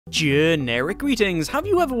Generic greetings. Have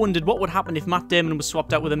you ever wondered what would happen if Matt Damon was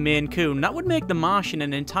swapped out with a Maine Coon? That would make The Martian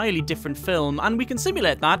an entirely different film, and we can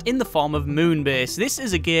simulate that in the form of MewnBase. This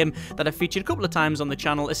is a game that I've featured a couple of times on the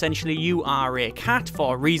channel. Essentially, you are a cat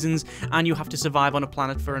for reasons, and you have to survive on a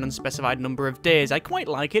planet for an unspecified number of days. I quite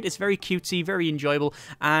like it. It's very cutesy, very enjoyable,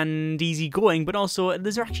 and easygoing, but also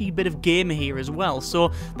there's actually a bit of game here as well,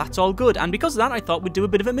 so that's all good. And because of that, I thought we'd do a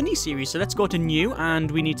bit of a mini-series. So let's go to new,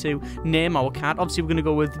 and we need to name our cat. Obviously, we're going to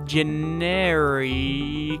go with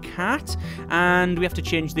generic cat, and we have to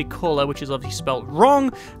change the color, which is obviously spelled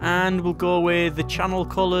wrong, and we'll go with the channel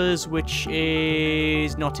colors, which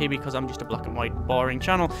is not here because I'm just a black and white boring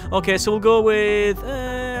channel. Okay, so we'll go with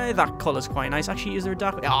that color's quite nice. Actually, is there a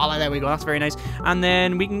dark? Oh, there we go, that's very nice. And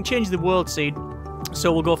then we can change the world seed.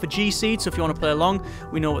 So we'll go for G seed, so if you want to play along,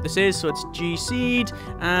 we know what this is, so it's G seed,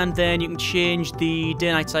 and then you can change the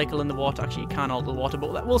day-night cycle in the water. Actually, you can't alter the water,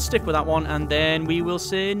 but we'll stick with that one, and then we will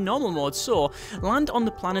say normal mode. So, land on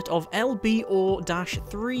the planet of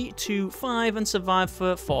LBO-325 and survive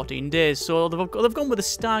for 14 days. So they've gone with a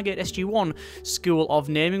Stargate SG-1 school of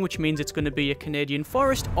naming, which means it's going to be a Canadian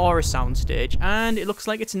forest or a soundstage, and it looks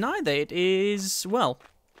like it's neither. It is, well,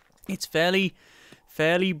 it's fairly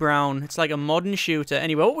brown. It's like a modern shooter.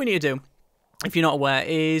 Anyway, what we need to do, if you're not aware,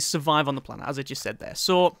 is survive on the planet, as I just said there.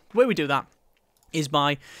 So, the way we do that is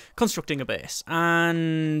by constructing a base.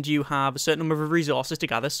 And you have a certain number of resources to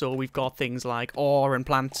gather. So, we've got things like ore and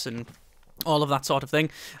plants and all of that sort of thing,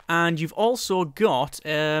 and you've also got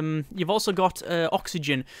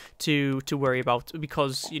oxygen to worry about,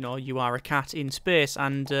 because you know you are a cat in space,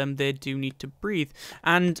 and they do need to breathe.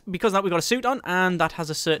 And because of that, we've got a suit on, and that has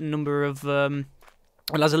a certain number of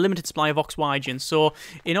well, has a limited supply of oxygen. So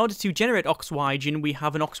in order to generate oxygen, we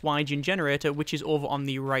have an oxygen generator, which is over on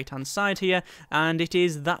the right hand side here, and it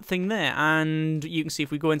is that thing there. And you can see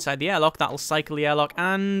if we go inside the airlock, that'll cycle the airlock,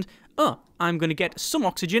 and I'm going to get some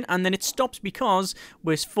oxygen, and then it stops because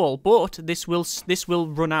we're full, but this will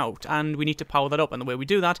run out, and we need to power that up, and the way we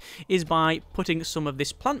do that is by putting some of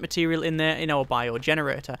this plant material in there in our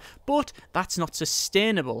biogenerator. But that's not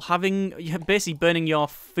sustainable. Basically burning your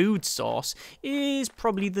food source is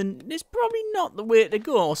probably not the way to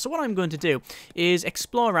go. So what I'm going to do is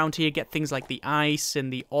explore around here, get things like the ice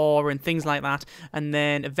and the ore and things like that, and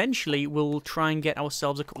then eventually we'll try and get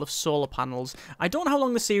ourselves a couple of solar panels. I don't know how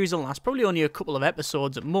long the series will last, probably only a couple of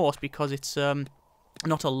episodes at most, because it's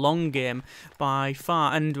not a long game by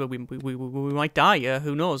far, and we might die here,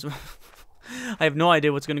 who knows. I have no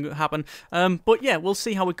idea what's going to happen, but yeah, we'll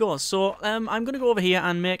see how it goes. So I'm going to go over here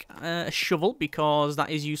and make a shovel, because that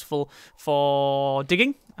is useful for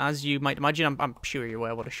digging, as you might imagine. I'm sure you're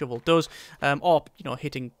aware what a shovel does, or you know,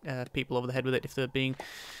 hitting people over the head with it if they're being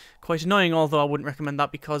quite annoying, although I wouldn't recommend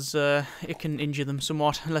that, because it can injure them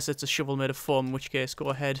somewhat, unless it's a shovel made of foam, in which case go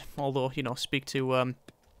ahead, although, you know, speak to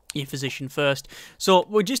your physician first. So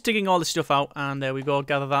we're just digging all this stuff out, and there we go,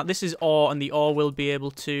 gather that. This is ore, and the ore will be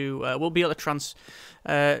able to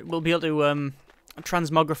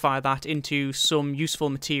transmogrify that into some useful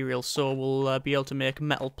material. So we'll be able to make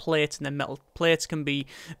metal plates, and then metal plates can be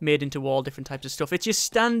made into all different types of stuff. It's just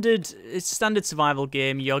standard survival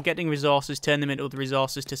game. You're getting resources, turn them into other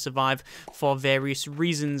resources to survive for various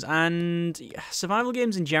reasons. And survival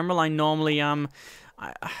games in general, I normally am.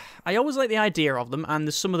 I always like the idea of them, and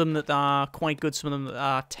there's some of them that are quite good, some of them that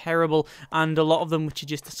are terrible, and a lot of them which are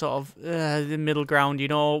just sort of the middle ground, you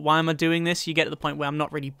know. Why am I doing this? You get to the point where I'm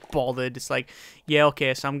not really bothered. It's like, yeah,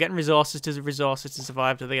 okay, so I'm getting resources to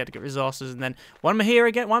survive, so they get to get resources, and then, why am I here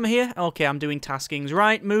again? Why am I here? Okay, I'm doing taskings.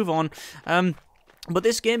 Right, move on. But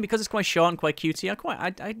this game, because it's quite short and quite cutesy, I quite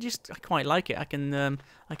like it. I can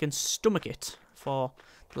stomach it, for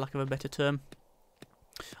the lack of a better term.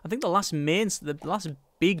 I think the last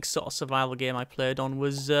big sort of survival game I played on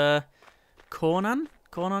was Conan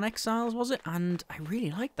Exiles, was it? And I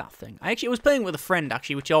really liked that thing. I was playing with a friend,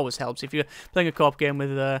 actually, which always helps. If you're playing a co-op game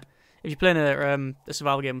with if you're playing a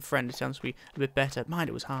survival game with a friend, it tends to be a bit better. Mind,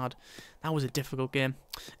 it was hard. That was a difficult game.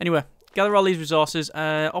 Anyway, gather all these resources.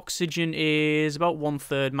 Oxygen is about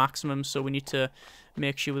 1/3 maximum, so we need to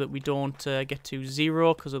make sure that we don't get to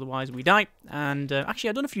 0, because otherwise we die. And actually,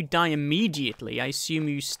 I don't know if you die immediately. I assume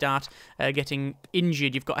you start getting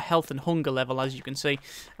injured. You've got a health and hunger level, as you can see,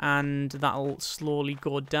 and that'll slowly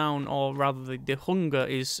go down, or rather the hunger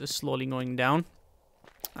is slowly going down.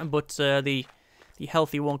 But the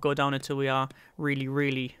healthy won't go down until we are really,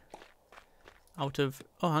 really out of...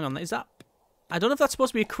 Oh, hang on, is that... I don't know if that's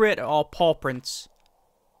supposed to be a crater or paw prints.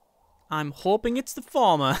 I'm hoping it's the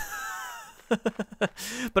former.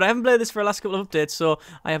 But I haven't played this for the last couple of updates, so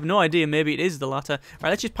I have no idea. Maybe it is the latter. Right,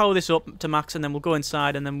 let's just power this up to max, and then we'll go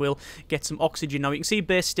inside, and then we'll get some oxygen. Now, you can see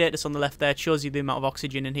base status on the left there. It shows you the amount of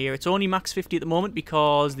oxygen in here. It's only max 50 at the moment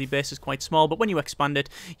because the base is quite small, but when you expand it,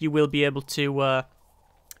 you will be able to...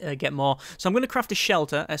 get more. So I'm going to craft a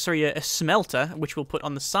a smelter, which we'll put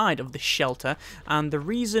on the side of the shelter. And the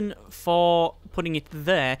reason for putting it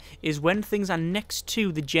there is when things are next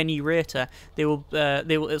to the generator, they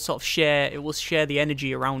will sort of share. It will share the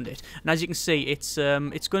energy around it. And as you can see, it's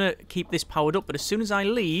going to keep this powered up. But as soon as I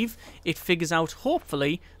leave, it figures out,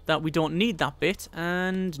 hopefully, that we don't need that bit.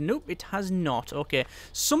 And nope, it has not. Okay,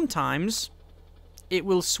 sometimes it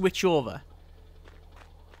will switch over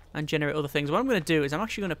and generate other things. What I'm going to do is I'm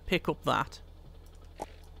actually going to pick up that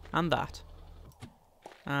and that,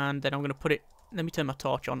 and then I'm going to put it, let me turn my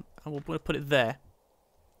torch on, and we'll put it there,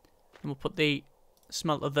 and we'll put the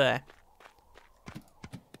smelter there,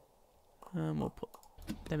 and we'll put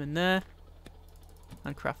them in there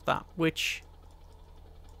and craft that, which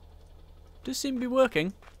does seem to be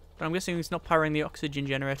working. But I'm guessing it's not powering the oxygen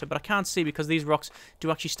generator, but I can't see because these rocks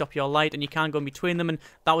do actually stop your light, and you can't go in between them, and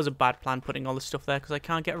that was a bad plan putting all this stuff there because I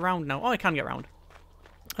can't get around now. Oh, I can get around.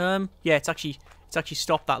 Yeah, it's actually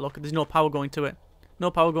stopped that. Look, there's no power going to it.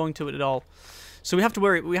 No power going to it at all. So we have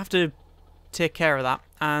to take care of that,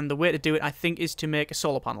 and the way to do it, I think, is to make a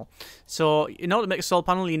solar panel. So in order to make a solar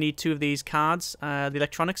panel, you need 2 of these cards, the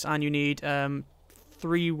electronics, and you need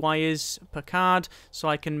 3 wires per card, so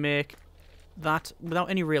I can make that without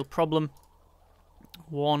any real problem.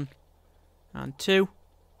 1 and 2. You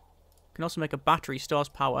can also make a battery, stores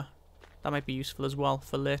power. That might be useful as well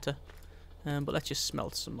for later. But let's just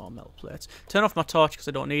smelt some more metal plates. Turn off my torch because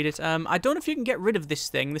I don't need it. I don't know if you can get rid of this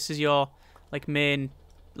thing. This is your like main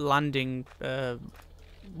landing.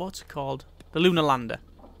 What's it called? The lunar lander,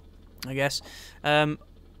 I guess. You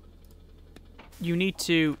need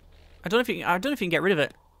to. I don't know if you can get rid of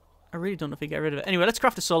it. I really don't know if you can get rid of it. Anyway, let's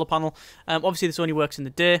craft a solar panel. Obviously, this only works in the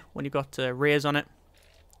day when you've got rays on it.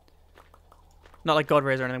 Not like God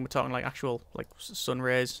rays or anything. We're talking like actual like sun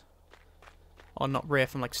rays, or not ray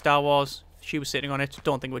from like Star Wars. If she was sitting on it,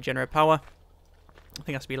 don't think it would generate power. I think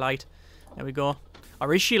it has to be light. There we go.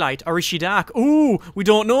 Or is she light? Or is she dark? Ooh, we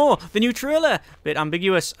don't know. The new trailer, bit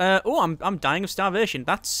ambiguous. Oh, I'm dying of starvation.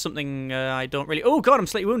 That's something I don't really. Oh God, I'm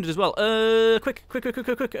slightly wounded as well. Quick.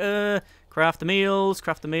 Craft the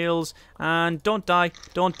meals, and don't die.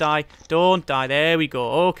 There we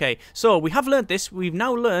go. Okay, so we have learnt this. We've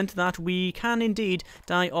now learned that we can indeed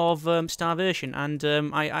die of starvation, and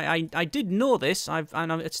I did know this.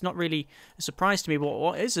 It's not really a surprise to me. But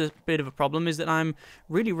what is a bit of a problem is that I'm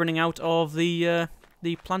really running out of the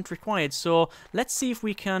plant required. So let's see if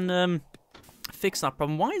we can fix that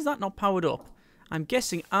problem. Why is that not powered up? I'm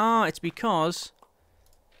guessing it's because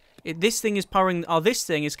this thing is powering, or this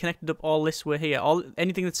thing is connected up all this way here.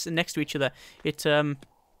 Anything that's next to each other.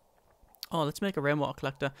 Oh, let's make a rainwater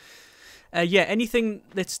collector. Yeah, anything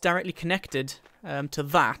that's directly connected to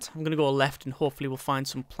that. I'm going to go left and hopefully we'll find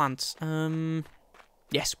some plants.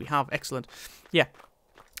 Yes, we have. Excellent. Yeah.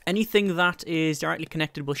 Anything that is directly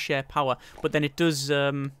connected will share power, but then it does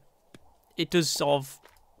sort of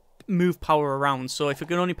move power around. So if it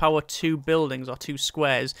can only power 2 buildings or 2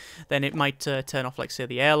 squares, then it might turn off, like, say,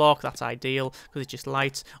 the airlock. That's ideal because it's just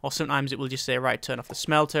lights. Or sometimes it will just say, right, turn off the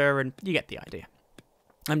smelter, and you get the idea.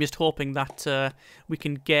 I'm just hoping that we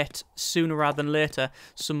can get, sooner rather than later,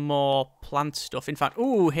 some more plant stuff. In fact,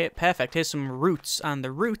 ooh, here, perfect. Here's some roots, and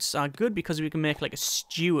the roots are good because we can make like a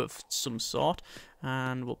stew of some sort.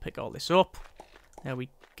 And we'll pick all this up. There we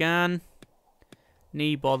go.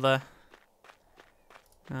 Knee bother.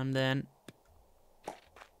 And then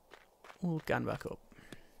we'll gan back up.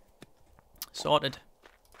 Sorted.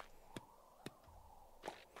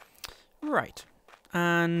 Right.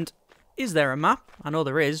 And is there a map? I know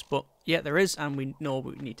there is, but yeah, there is, and we know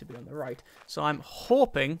we need to be on the right. So I'm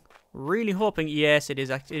hoping, really hoping, yes, it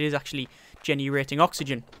is actually generating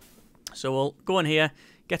oxygen. So we'll go in here,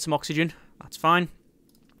 get some oxygen. That's fine.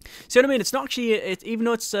 See what I mean? It's not actually, even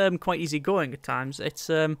though it's quite easy going at times, it's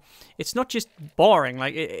not just boring.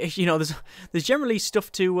 Like, you know, there's generally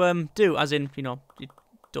stuff to do, as in, you know, you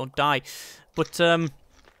don't die, but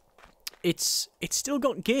it's still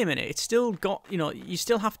got game in it. It's still got, you know, you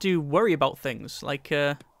still have to worry about things like,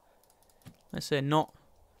 let's say, not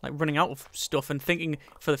like running out of stuff and thinking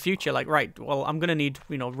for the future, like, right, well, I'm going to need,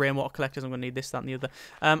 you know, rainwater collectors, I'm going to need this, that, and the other.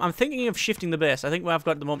 I'm thinking of shifting the base. I think what I've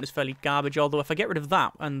got at the moment is fairly garbage, although if I get rid of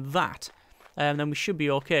that and that, then we should be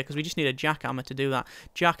okay, because we just need a jackhammer to do that.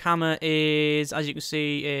 Jackhammer is, as you can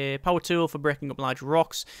see, a power tool for breaking up large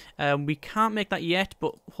rocks. We can't make that yet,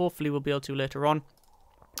 but hopefully we'll be able to later on.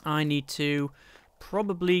 I need to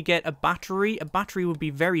probably get a battery. A battery would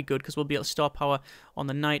be very good because we'll be able to store power on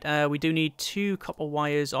the night. We do need 2 copper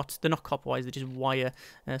wires, or they're not copper wires, they're just wire.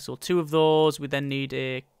 So 2 of those. We then need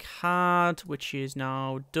a card, which is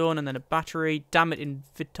now done, and then a battery. Damn it,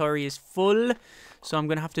 inventory is full. So I'm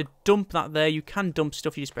going to have to dump that there. You can dump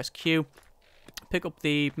stuff, you just press Q. Pick up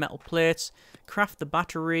the metal plates, craft the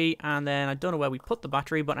battery, and then I don't know where we put the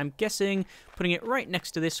battery, but I'm guessing putting it right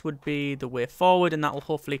next to this would be the way forward, and that will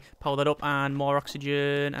hopefully power that up, and more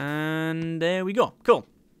oxygen, and there we go. Cool.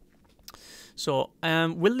 So,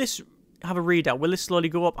 will this have a readout? Will this slowly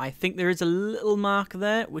go up? I think there is a little mark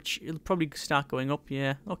there, which it'll probably start going up.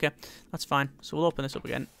 Yeah, okay, that's fine. So we'll open this up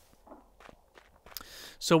again.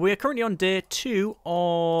 So we are currently on day 2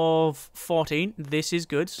 of 14. This is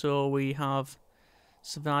good, so we have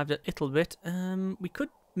survived a little bit. We could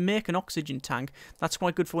make an oxygen tank. That's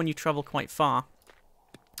quite good for when you travel quite far.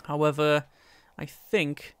 However, I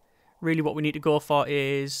think really what we need to go for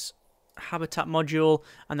is habitat module,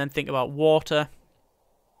 and then think about water,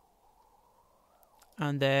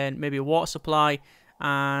 and then maybe a water supply,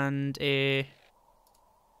 and a...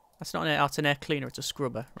 That's not an air, that's an air cleaner, it's a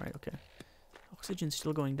scrubber. Right, okay. Oxygen's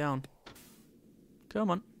still going down. Come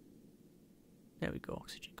on. There we go,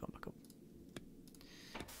 oxygen going back up.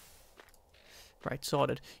 Right,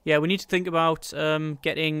 sorted. Yeah, we need to think about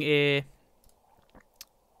getting a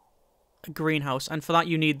greenhouse, and for that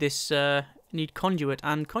you need this need conduit,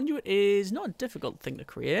 and conduit is not a difficult thing to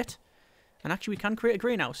create. And actually we can create a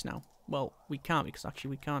greenhouse now. Well, we can't, because actually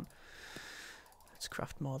we can't. Let's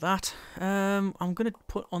craft more of that. I'm gonna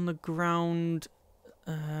put on the ground.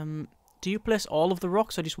 Do you place all of the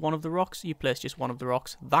rocks or just one of the rocks? You place just one of the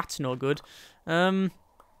rocks. That's no good.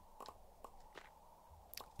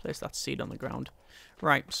 Place that seed on the ground.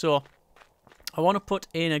 Right, so I want to put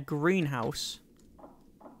in a greenhouse.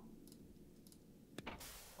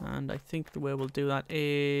 And I think the way we'll do that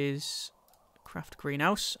is craft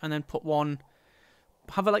greenhouse and then put one,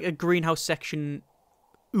 have like a greenhouse section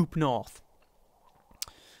up north.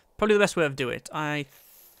 Probably the best way of doing it, I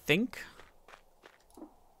think.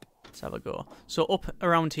 Let's have a go. So up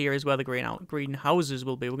around here is where the greenhouses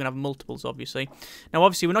will be. We're going to have multiples, obviously. Now,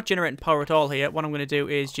 obviously, we're not generating power at all here. What I'm going to do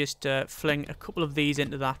is just fling a couple of these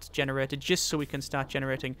into that generator, just so we can start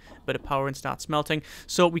generating a bit of power and start smelting.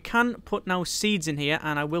 So we can put now seeds in here,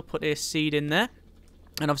 and I will put a seed in there.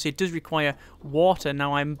 And obviously, it does require water.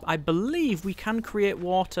 Now, I believe we can create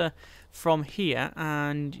water from here,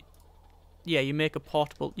 and yeah, you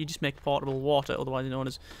just make portable water, otherwise known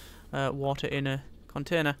as water in a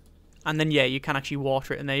container. And then, yeah, you can actually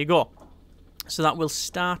water it, and there you go. So that will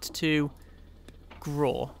start to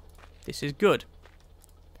grow. This is good.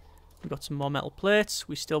 We've got some more metal plates.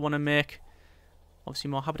 We still want to make, obviously,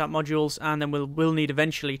 more habitat modules, and then we'll need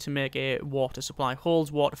eventually to make a water supply.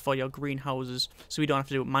 Holds water for your greenhouses, so we don't have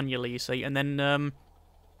to do it manually, you see. And then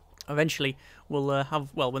eventually we'll have,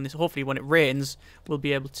 well, hopefully when it rains, we'll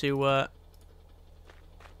be able to...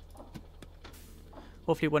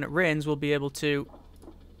 hopefully when it rains, we'll be able to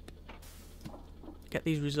get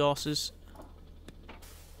these resources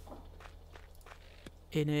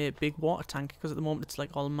in a big water tank, because at the moment it's like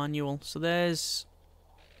all manual. So there's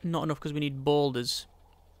not enough because we need boulders.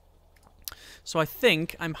 So I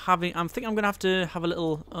think I'm gonna have to have a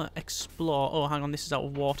little explore. Oh, hang on, this is out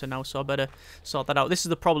of water now, so I better sort that out. This is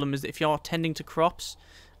the problem: is that if you're tending to crops,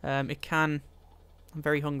 it can. I'm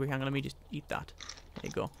very hungry. Hang on, let me just eat that. There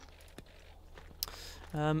you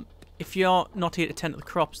go. If you're not here to tend to the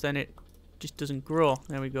crops, then it just doesn't grow.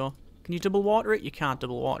 There we go. Can you double water it? You can't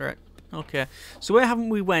double water it. Okay. So where haven't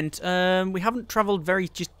we went? We haven't travelled very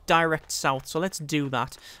just direct south, so let's do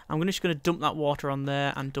that. I'm just going to dump that water on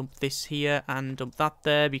there, and dump this here, and dump that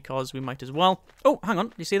there, because we might as well. Oh, hang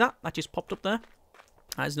on. You see that? That just popped up there.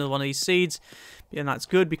 That's another one of these seeds. And that's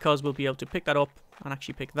good, because we'll be able to pick that up, and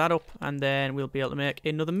actually pick that up, and then we'll be able to make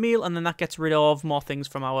another meal, and then that gets rid of more things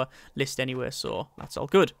from our list anyway, so that's all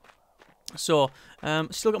good. So,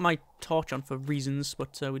 still got my torch on for reasons,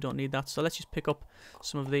 but we don't need that. So let's just pick up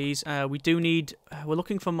some of these. We do need, we're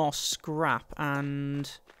looking for more scrap, and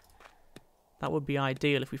that would be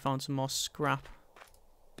ideal if we found some more scrap.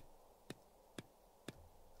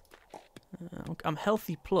 I'm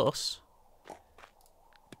healthy plus.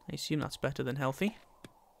 I assume that's better than healthy.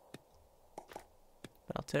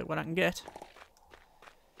 But I'll take what I can get.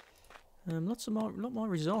 Lot more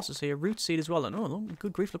resources here. Root seed as well. And oh,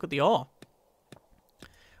 good grief, look at the ore.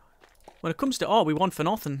 When it comes to ore, we want for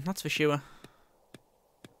nothing, that's for sure.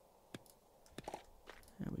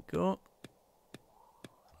 There we go.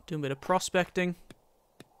 Doing a bit of prospecting.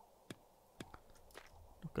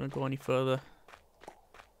 Not going to go any further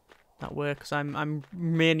that way, because I'm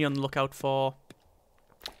mainly on the lookout for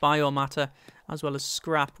biomatter as well as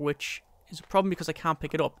scrap, which is a problem because I can't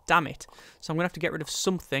pick it up. Damn it. So I'm going to have to get rid of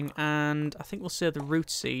something, and I think we'll save the root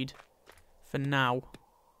seed for now.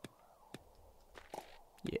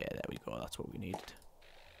 Yeah, there we go. That's what we needed.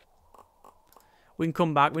 We can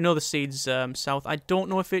come back. We know the seed's south. I don't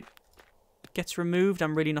know if it gets removed.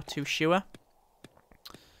 I'm really not too sure.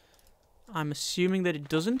 I'm assuming that it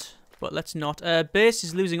doesn't, but let's not. Base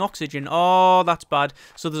is losing oxygen. Oh, that's bad.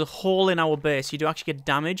 So there's a hole in our base. You do actually get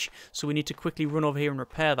damage, so we need to quickly run over here and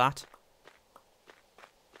repair that.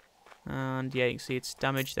 And yeah, you can see it's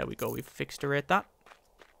damaged. There we go. We've fixed that.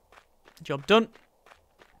 Job done.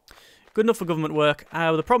 Good enough for government work.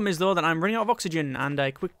 The problem is, though, that I'm running out of oxygen, and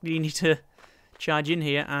I quickly need to charge in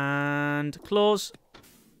here and close.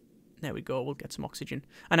 There we go. We'll get some oxygen.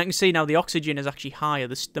 And I can see now the oxygen is actually higher.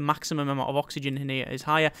 The maximum amount of oxygen in here is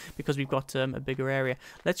higher because we've got a bigger area.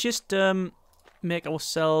 Let's just make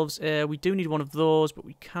ourselves... we do need one of those, but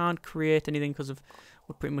we can't create anything because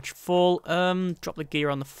we're pretty much full. Drop the gear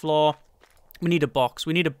on the floor. We need a box.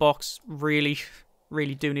 We need a box. Really,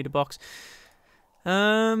 really do need a box.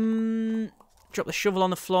 Drop the shovel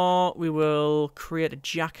on the floor. We will create a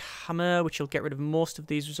jackhammer, which will get rid of most of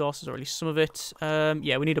these resources, or at least some of it.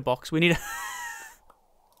 Yeah, we need a box. We need a...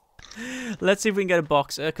 Let's see if we can get a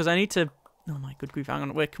box, because I need to... Oh my good grief, hang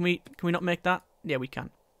on. Wait, can we not make that? Yeah, we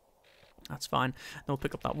can. That's fine. Then we'll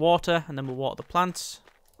pick up that water, and then we'll water the plants.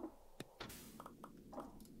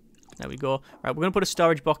 There we go. Right, we're going to put a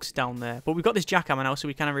storage box down there. But we've got this jackhammer now, so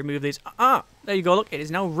we can remove these. Ah, there you go. Look, it is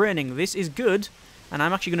now raining. This is good. And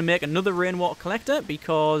I'm actually going to make another rainwater collector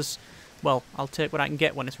because, well, I'll take what I can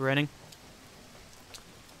get when it's raining.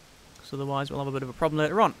 Because otherwise we'll have a bit of a problem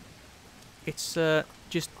later on. It's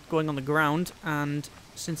just going on the ground, and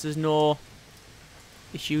since there's no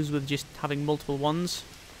issues with just having multiple ones,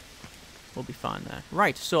 we'll be fine there.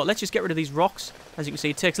 Right, so let's just get rid of these rocks. As you can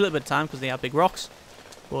see, it takes a little bit of time because they are big rocks.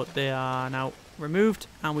 But they are now removed,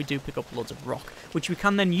 and we do pick up loads of rock, which we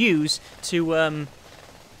can then use to...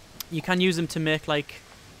 you can use them to make, like,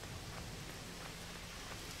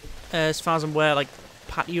 as far as I'm aware, like,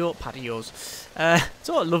 patios. It's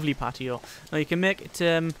all a lovely patio. Now, you can make it,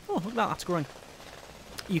 oh, look at that, that's growing.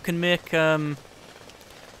 You can make,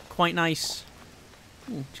 quite nice,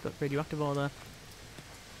 ooh, just got radioactive ore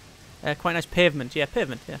there. Quite nice pavement, yeah,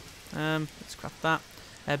 yeah. Let's craft that.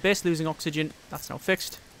 Base losing oxygen, that's now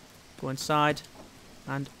fixed. Go inside,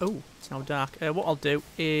 and, oh, it's now dark. What I'll do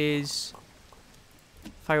is...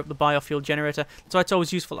 fire up the biofuel generator. So it's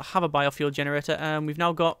always useful to have a biofuel generator. We've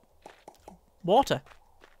now got water.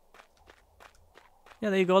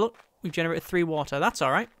 Yeah, there you go. Look, we've generated 3 water. That's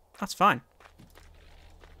all right. That's fine.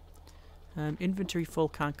 Inventory full,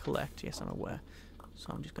 can't collect. Yes, I'm aware.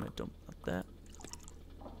 So I'm just going to dump that there.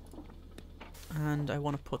 And I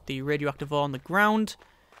want to put the radioactive ore on the ground,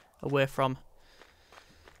 away from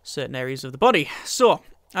certain areas of the body. So...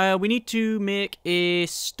 we need to make a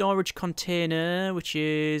storage container, which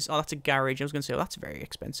is... Oh, that's a garage. I was going to say, oh, that's very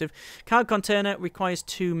expensive. Card container requires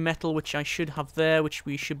 2 metal, which I should have there, which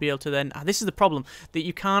we should be able to then... Ah, this is the problem, that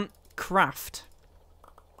you can't craft.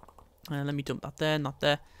 Let me dump that there, not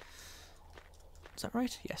there. Is that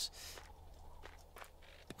right? Yes.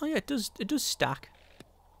 Oh, yeah, it does stack.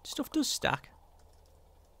 Stuff does stack.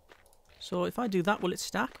 So if I do that, will it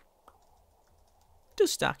stack? It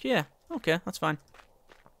does stack, yeah. Okay, that's fine.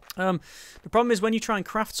 The problem is when you try and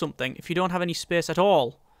craft something, if you don't have any space at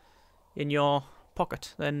all in your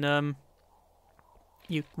pocket, then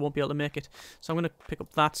you won't be able to make it. So I'm going to pick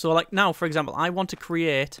up that. So like now, for example, I want to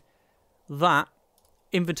create that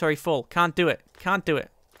inventory full. Can't do it. Can't do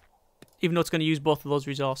it. Even though it's going to use both of those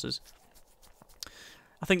resources.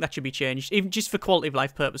 I think that should be changed. Even just for quality of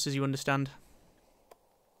life purposes, you understand.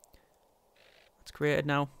 It's created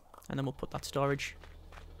now. And then we'll put that storage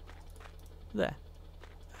there.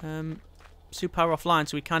 Superpower offline,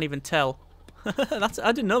 so we can't even tell.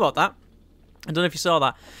 I didn't know about that. I don't know if you saw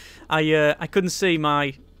that. I couldn't see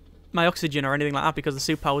my oxygen or anything like that because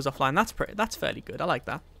the superpower was offline. That's fairly good. I like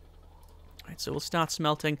that. Right, so we'll start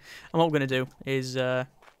smelting, and what we're going to do is I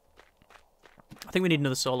think we need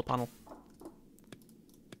another solar panel.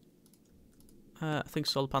 I think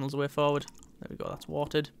solar panel's the way forward. There we go. That's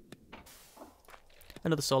watered.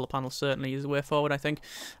 Another solar panel certainly is the way forward, I think.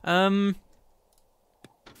 I'm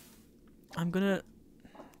gonna...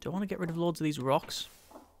 Do I want to get rid of loads of these rocks?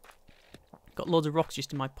 Got loads of rocks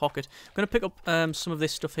just in my pocket. I'm gonna pick up some of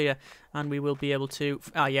this stuff here, and we will be able to...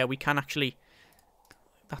 Ah, yeah, we can actually...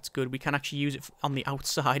 That's good. We can actually use it on the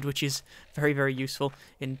outside, which is very, very useful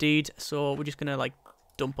indeed. So we're just gonna, like,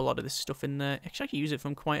 dump a lot of this stuff in there. Actually, I can use it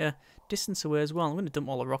from quite a distance away as well. I'm going to dump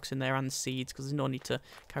all the rocks in there and the seeds because there's no need to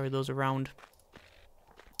carry those around.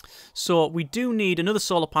 So we do need another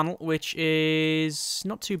solar panel, which is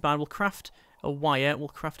not too bad. We'll craft a wire. We'll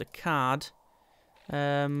craft a card.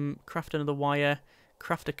 Craft another wire.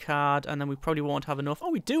 Craft a card, and then we probably won't have enough. Oh,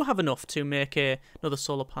 we do have enough to make another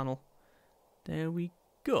solar panel. There we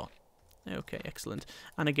go. Okay, excellent.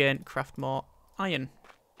 And again, craft more iron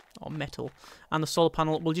or metal. And the solar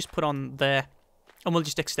panel we'll just put on there, and we'll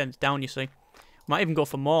just extend it down, you see. Might even go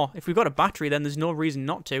for more. If we've got a battery, then there's no reason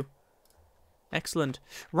not to. Excellent.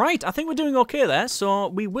 Right, I think we're doing okay there, so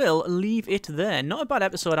we will leave it there. Not a bad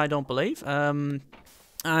episode, I don't believe.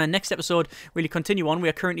 Next episode, really continue on. We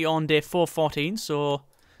are currently on day 414, so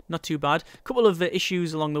not too bad. A couple of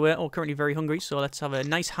issues along the way. Oh, currently very hungry, so let's have a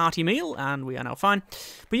nice hearty meal, and we are now fine.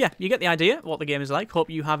 But yeah, you get the idea what the game is like. Hope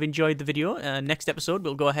you have enjoyed the video. Next episode,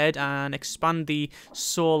 we'll go ahead and expand the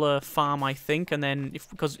solar farm, I think, and then,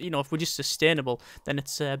 because if we're just sustainable, then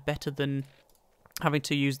it's better than having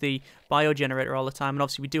to use the biogenerator all the time. And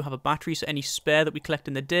obviously we do have a battery, so any spare that we collect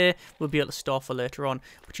in the day we'll be able to store for later on,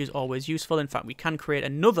 which is always useful. In fact, we can create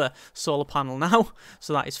another solar panel now,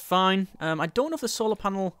 so that is fine. I don't know if the solar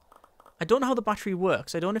panel, I don't know how the battery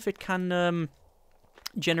works. I don't know if it can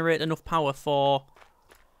generate enough power for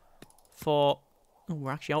oh,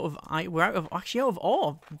 we're actually out of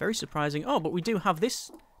ore. Very surprising. Oh, but we do have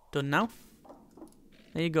this done now.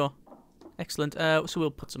 There you go. Excellent. So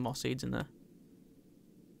we'll put some more seeds in there.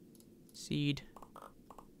 Seed.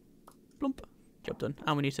 Plump. Job done.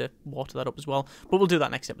 And we need to water that up as well. But we'll do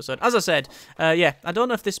that next episode. As I said, yeah, I don't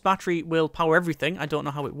know if this battery will power everything. I don't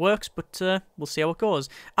know how it works, but we'll see how it goes.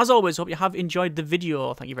 As always, hope you have enjoyed the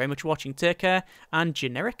video. Thank you very much for watching. Take care, and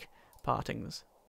generic partings.